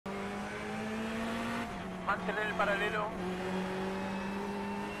mantener el paralelo.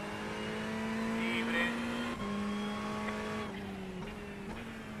 Libre.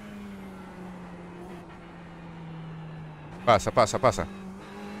 Pasa, pasa, pasa.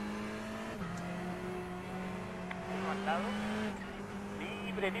 Mandado.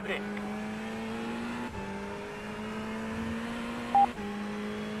 Libre, libre.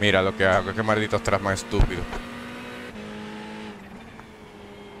 Mira lo que hago, qué malditos tras más estúpido.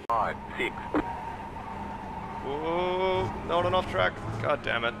 5, 6. Whoa, not off track. God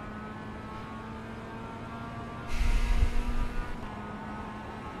damn it.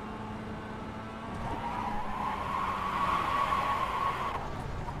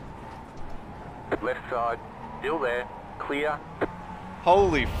 Left side, still there. Clear.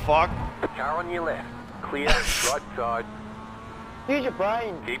 Holy fuck. Car on your left. Clear. Right side. Use your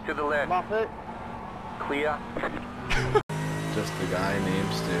brain. Keep to the left. Muppet. Clear. Just the guy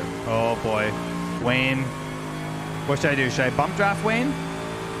named Stu. Oh boy. Wayne. What should I do? Should I bump draft Wayne?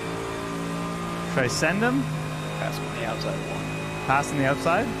 Should I send him? Pass on the outside one. Pass on the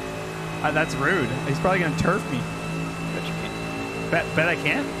outside? That's rude. He's probably going to turf me. Bet you can. Bet I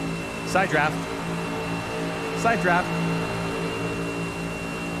can't? Side draft. Side draft.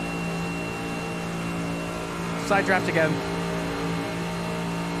 Side draft again.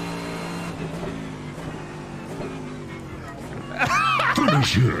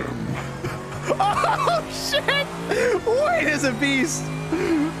 Finish him. Oh shit! Wayne is a beast.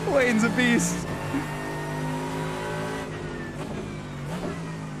 Wayne's a beast.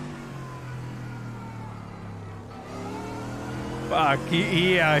 Fuck,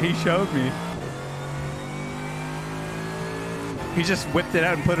 he showed me. He just whipped it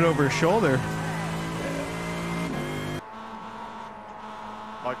out and put it over his shoulder.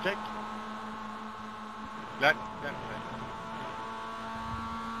 Hard kick. Glenn.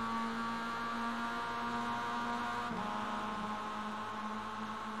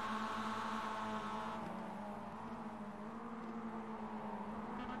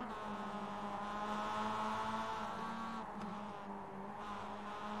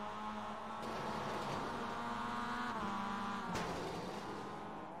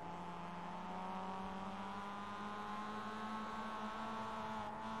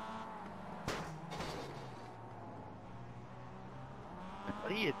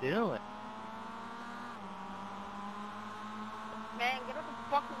 What are you doing? Man, get up and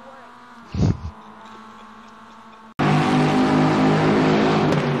fucking work.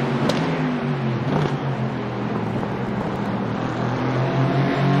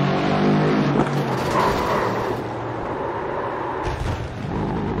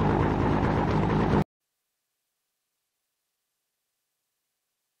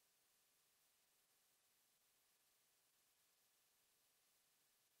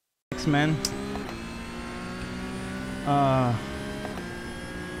 Man.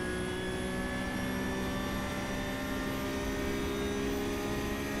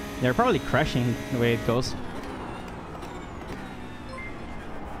 They're probably crashing the way it goes.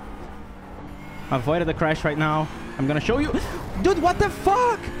 I avoided the crash right now. I'm gonna show you. Dude, what the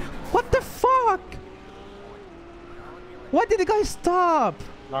fuck? What the fuck? Why did the guy stop?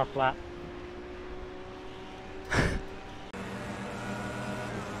 Last lap.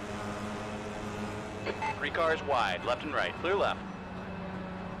 3 cars wide, left and right. Clear left.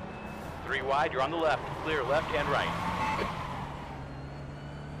 3 wide, you're on the left. Clear left and right.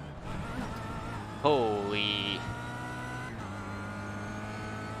 Holy.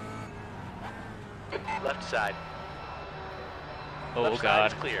 Left side. Oh Left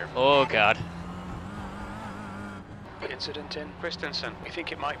god. side is clear. Oh god. Incident in Christensen. We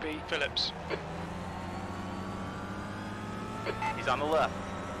think it might be Phillips. He's on the left.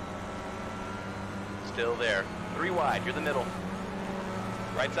 Still there. 3 wide, you're the middle.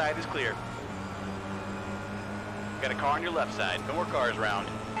 Right side is clear. Got a car on your left side. No more cars around.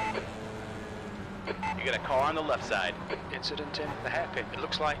 You got a car on the left side. Incident in the hairpin. It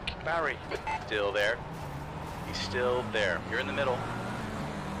looks like Barry. Still there. He's still there. You're in the middle.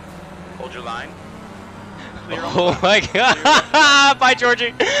 Hold your line. Clear on the Oh left. my Clear god. left side. Bye,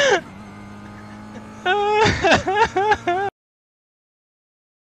 Georgie.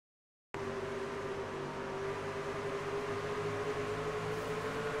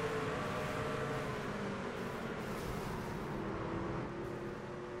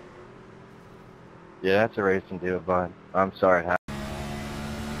 Yeah, that's a racing deal, bud. I'm sorry. Low.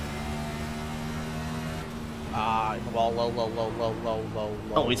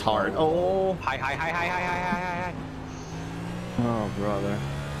 Oh, he's hard. Oh, High. Oh, brother.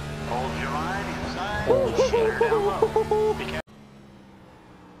 Hold your line inside. Clear down low. Be careful.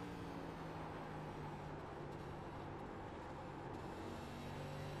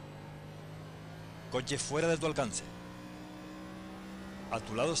 Coche fuera de tu alcance. A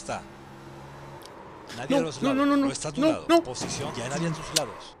tu lado está. Nadie a los lados. No está a tu lado. Posición. Ya nadie a tus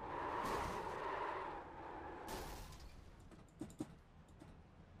lados.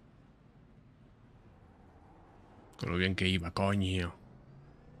 Con lo bien que iba, coño.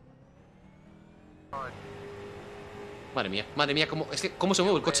 Madre mía, cómo se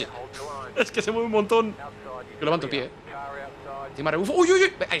mueve el coche. Es que se mueve un montón. Yo levanto el pie, Encima rebufo. ¡Uy, uy,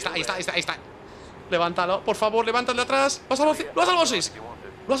 uy! Ahí está. Levántalo, por favor, levántalo atrás. Lo has salvado el 6.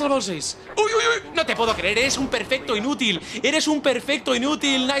 Lo has salvado el 6. ¡Uy, uy, uy! No te puedo creer, eres un perfecto inútil. Eres un perfecto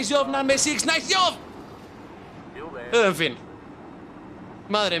inútil. Nice job, number 6. Nice job. En fin.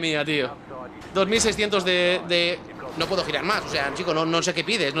 Madre mía, tío. 2600 de... No puedo girar más, o sea, chico, no sé qué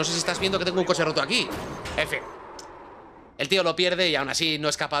pides. No sé si estás viendo que tengo un coche roto aquí. En fin. El tío lo pierde y aún así no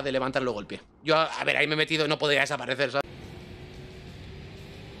es capaz de levantar luego el pie. Yo, a ver, ahí me he metido y no podría desaparecer, ¿sabes?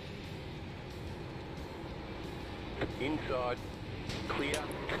 Inside. Clear.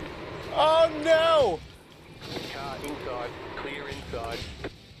 Oh no! Car inside. Clear inside.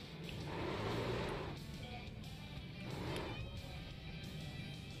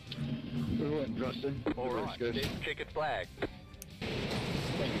 All right. Checkered flag.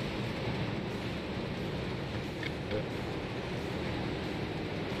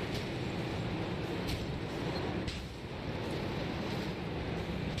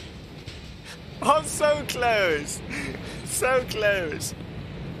 I'm so close! So close!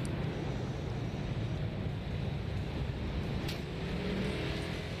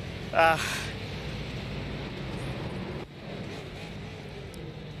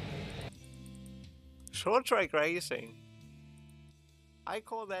 Short track racing. I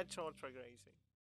call that short track racing.